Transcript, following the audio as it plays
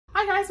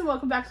guys, and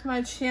welcome back to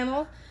my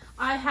channel.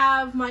 I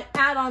have my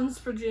add-ons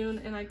for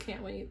June and I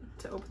can't wait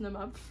to open them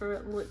up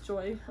for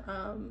LItjoy.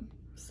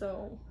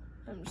 So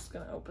I'm just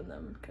gonna open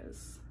them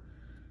because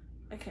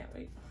I can't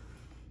wait.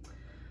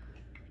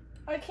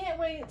 I can't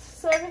wait.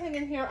 So everything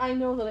in here I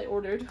know that I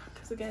ordered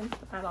because again,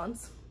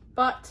 add-ons,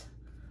 but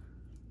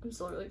I'm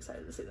still really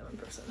excited to see them in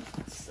person.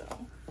 So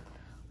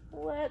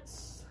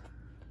let's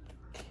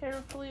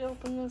carefully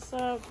open this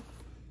up.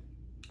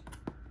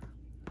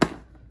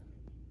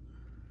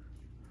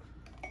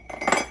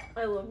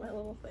 I love my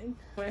little thing.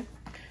 Anyway,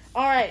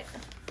 all right,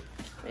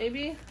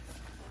 maybe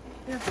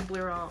you have to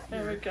blur out.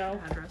 There we go.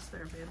 Address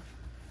there, babe.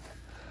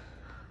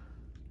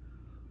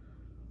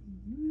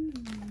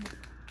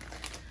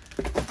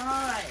 All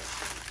right,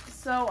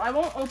 so I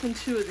won't open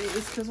two of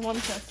these because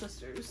one's my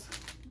sister's.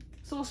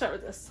 So we'll start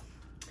with this.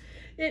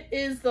 It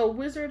is the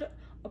Wizard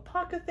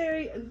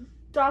Apothecary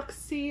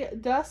Doxy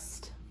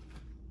Dust.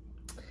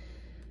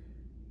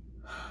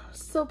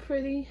 So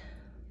pretty.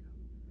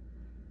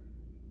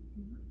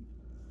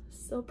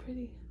 So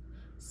pretty.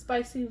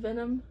 Spicy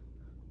venom,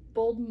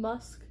 bold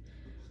musk,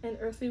 and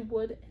earthy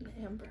wood and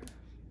amber.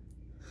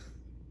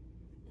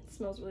 It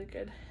smells really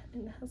good.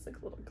 And it has like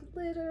a little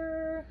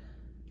glitter.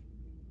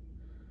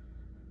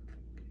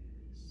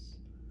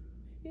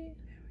 Maybe. There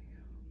we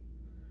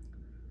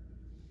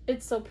go.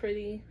 It's so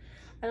pretty.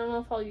 I don't know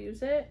if I'll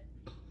use it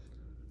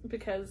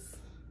because,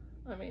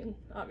 I mean,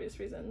 obvious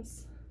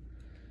reasons.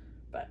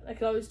 But I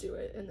could always do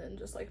it and then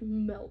just like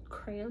melt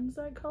crayons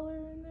that color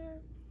in there.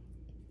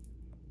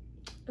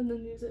 And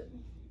then use it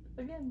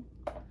again.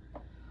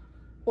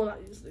 Well,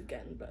 not use it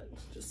again, but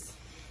just,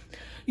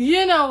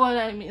 you know what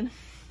I mean.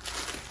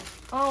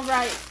 All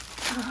right.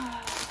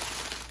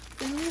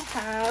 Then we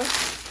have,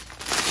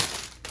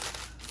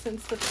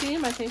 since the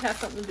theme I think has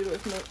something to do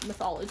with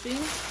mythology,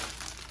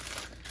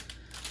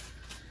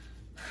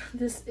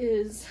 this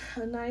is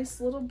a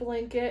nice little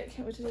blanket.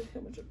 Can't wait to take a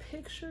bunch of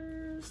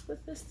pictures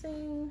with this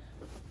thing.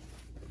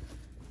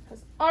 It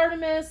has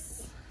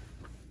Artemis.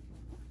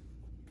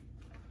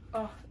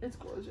 Oh, it's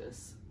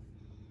gorgeous.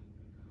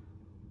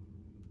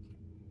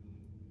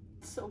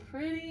 So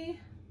pretty.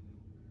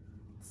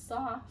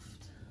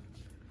 Soft.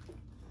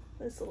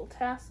 Nice little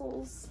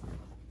tassels.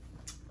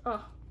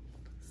 Oh,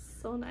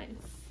 so nice.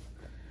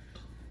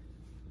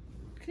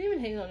 You can even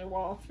hang it on your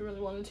wall if you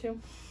really wanted to.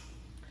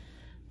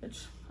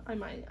 Which I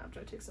might after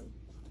I take some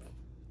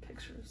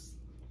pictures.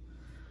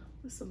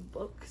 With some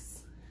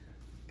books.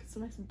 Get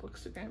some nice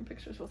bookstagram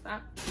pictures with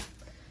that.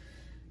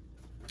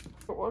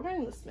 For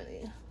ordering this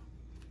many.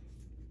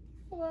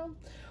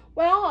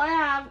 Well, I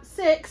have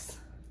 6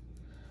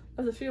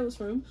 of the Fearless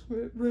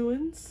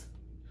Ruins.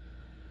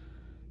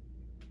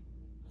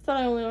 I thought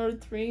I only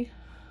ordered 3.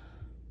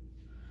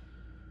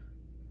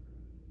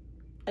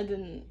 I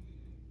didn't,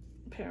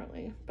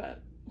 apparently,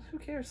 but who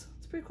cares?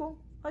 It's pretty cool.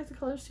 I like the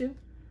colors too.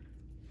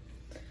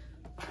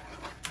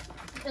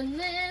 And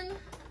then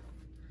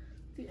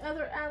the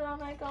other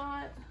add-on I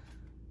got,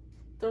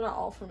 they're not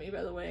all for me,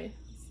 by the way.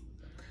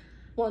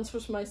 One's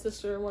for my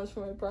sister, one's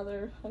for my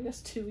brother. I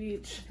guess 2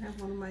 each. I have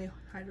one of my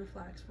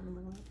Hydroflax, one on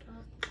my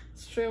laptop.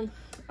 It's true.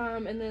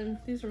 And then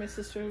these are my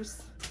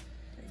sister's.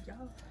 There you go.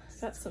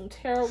 Got some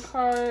tarot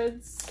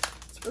cards.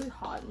 It's really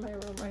hot in my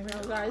room right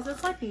now, guys.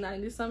 It's like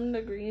 90-something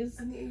degrees.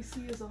 And the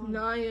AC is on. And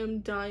I am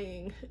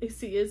dying.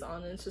 AC is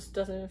on and it just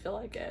doesn't even feel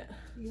like it.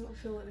 You don't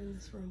feel it in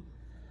this room.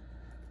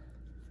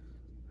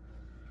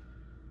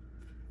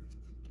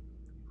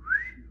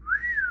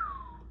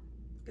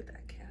 Look at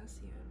that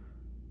Cassian.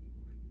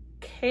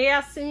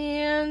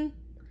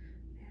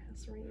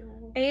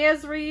 Azrael.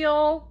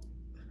 Azrael.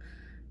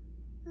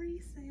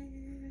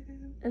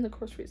 Rhysand. And of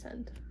course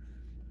Rhysand.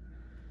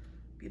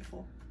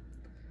 Beautiful.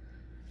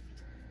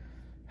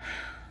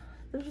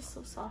 They're just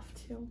so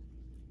soft too.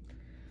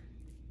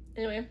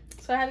 Anyway,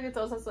 so I had to get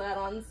those as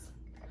add-ons.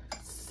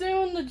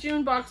 Soon the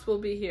June box will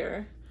be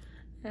here.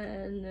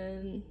 And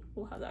then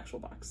we'll have the actual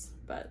box.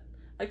 But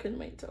I couldn't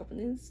wait to open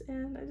these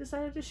and I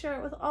decided to share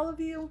it with all of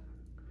you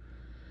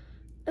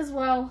as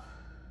well.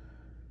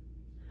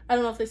 I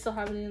don't know if they still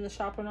have any in the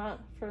shop or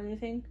not for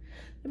anything.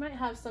 They might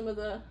have some of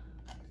the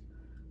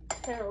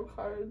tarot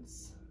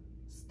cards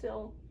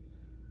still.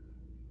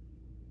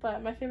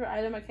 But my favorite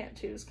item I can't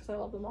choose because I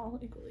love them all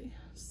equally.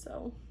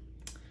 So,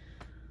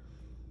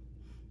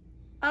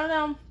 I don't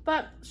know.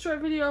 But short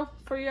video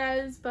for you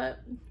guys.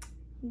 But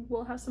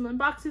we'll have some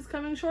unboxings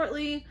coming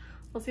shortly.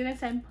 We'll see you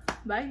next time.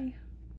 Bye.